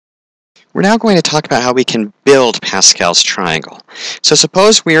We're now going to talk about how we can build Pascal's triangle. So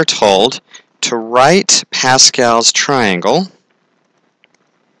suppose we are told to write Pascal's triangle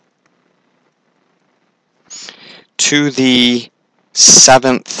to the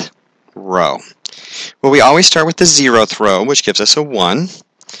 7th row. Well, we always start with the 0th row, which gives us a 1.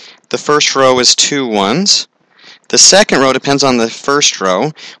 The first row is 2 1s. The second row depends on the first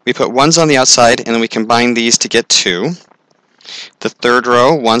row. We put 1s on the outside, and then we combine these to get 2. The third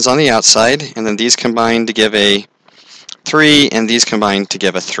row, 1s on the outside, and then these combine to give a 3, and these combine to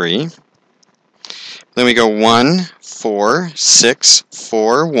give a 3. Then we go 1, 4, 6,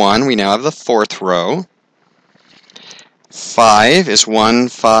 4, 1. We now have the 4th row. 5 is 1,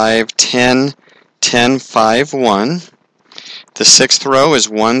 5, 10, 10, 5, 1. The 6th row is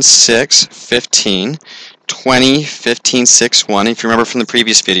 1, 6, 15, 20, 15, 6, 1. If you remember from the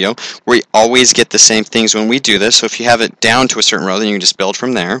previous video, we always get the same things when we do this. So if you have it down to a certain row, then you can just build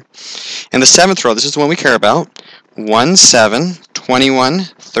from there. And the 7th row, this is the one we care about. 1, 7, 21,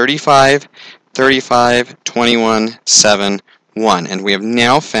 35, 35, 21, 7, 1. And we have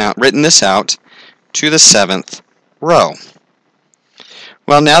now written this out to the 7th row.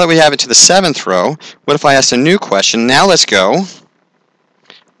 Well, now that we have it to the 7th row, what if I asked a new question? Now let's go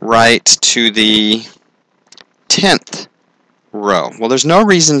right to the 10th row. Well, there's no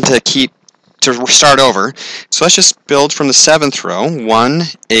reason to start over, so let's just build from the 7th row. 1,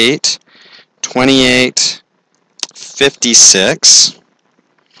 8, 28, 56,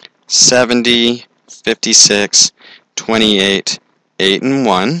 70, 56, 28, 8, and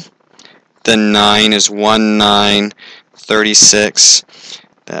 1. Then 9 is 1, 9, 36,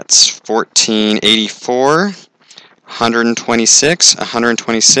 that's 14, 84, 126,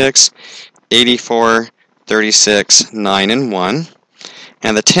 126, 84, 36, 9, and 1.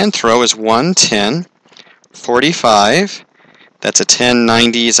 And the 10th row is 1, 10, 45, that's a 10,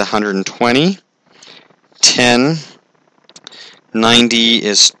 90 is 120, 10, 90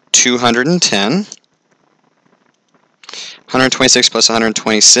 is 210, 126 plus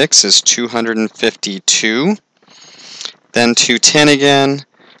 126 is 252, then 210 again,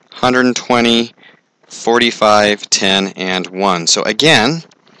 120, 45, 10, and 1. So again,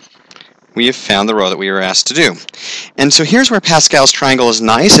 we have found the row that we were asked to do. And so here's where Pascal's triangle is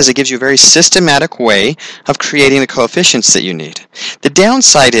nice, is it gives you a very systematic way of creating the coefficients that you need. The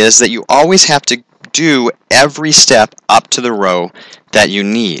downside is that you always have to do every step up to the row that you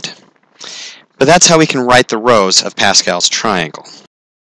need. But that's how we can write the rows of Pascal's triangle.